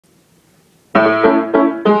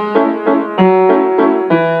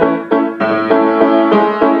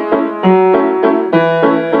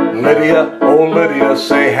Lydia, oh Lydia,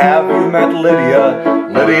 say have you met Lydia,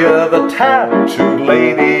 Lydia the Tattooed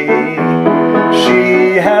Lady?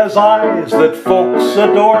 She has eyes that folks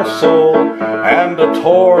adore so, and a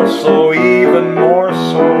torso even more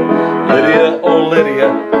so. Lydia, oh Lydia,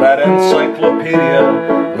 that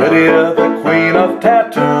encyclopedia, Lydia the queen of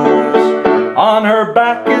tattoos. On her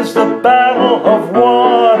back is the Battle of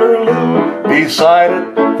Waterloo, beside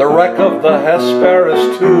it the wreck of the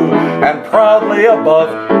Hesperus too, and proudly above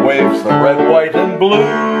waves the red, white, and blue.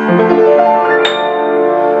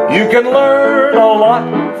 You can learn a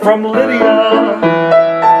lot from Lydia.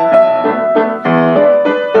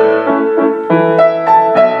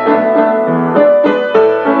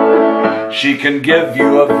 She can give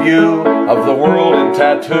you a view of the world in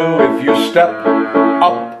tattoo if you step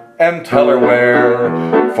up and tell her where.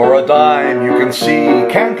 For a dime you can see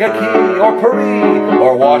Kankakee or Paris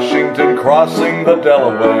or Washington crossing the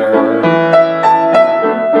Delaware.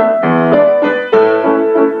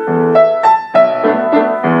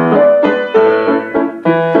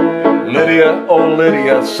 Lydia, oh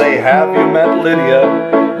Lydia, say have you met Lydia,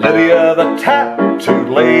 Lydia the Tattooed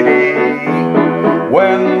Lady?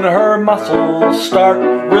 When her muscles start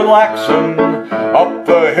relaxing, up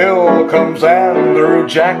the hill comes Andrew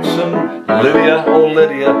Jackson. Lydia, oh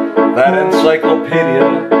Lydia, that encyclopedia,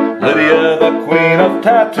 Lydia the queen of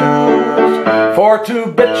tattoos. For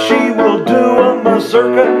 2 bits she will do a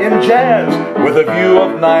mazurka in jazz, with a view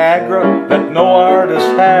of Niagara that no artist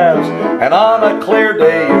has. And on a clear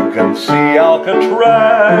day you can see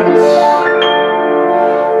Alcatraz.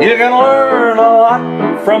 You can learn a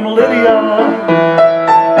lot from Lydia.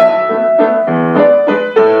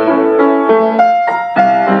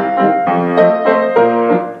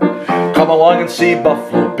 Come along and see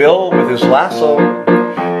Buffalo Bill with his lasso,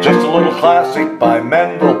 just a little classic by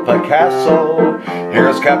Mendel Picasso.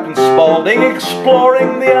 Here's Captain Spaulding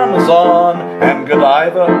exploring the Amazon, and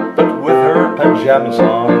Godiva, but with her pajamas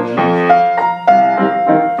on.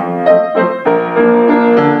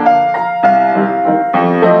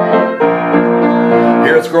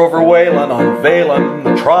 Grover Whalen unveiling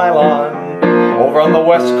the Trilon. Over on the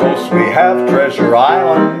west coast we have Treasure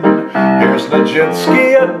Island. Here's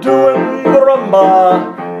Nijinsky a-doing the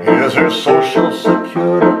rumba. Here's her social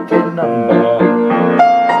security number.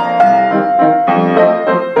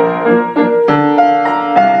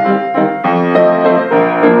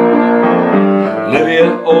 Lydia,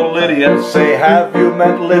 oh Lydia, say have you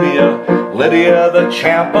met Lydia, Lydia the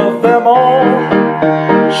champ of them all?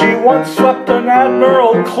 She once swept an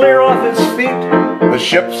admiral clear off his feet. The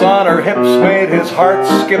ships on her hips made his heart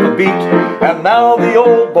skip a beat. And now the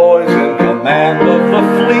old boy's in command of the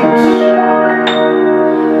fleet,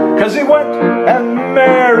 'cause he went and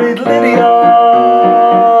married Lydia.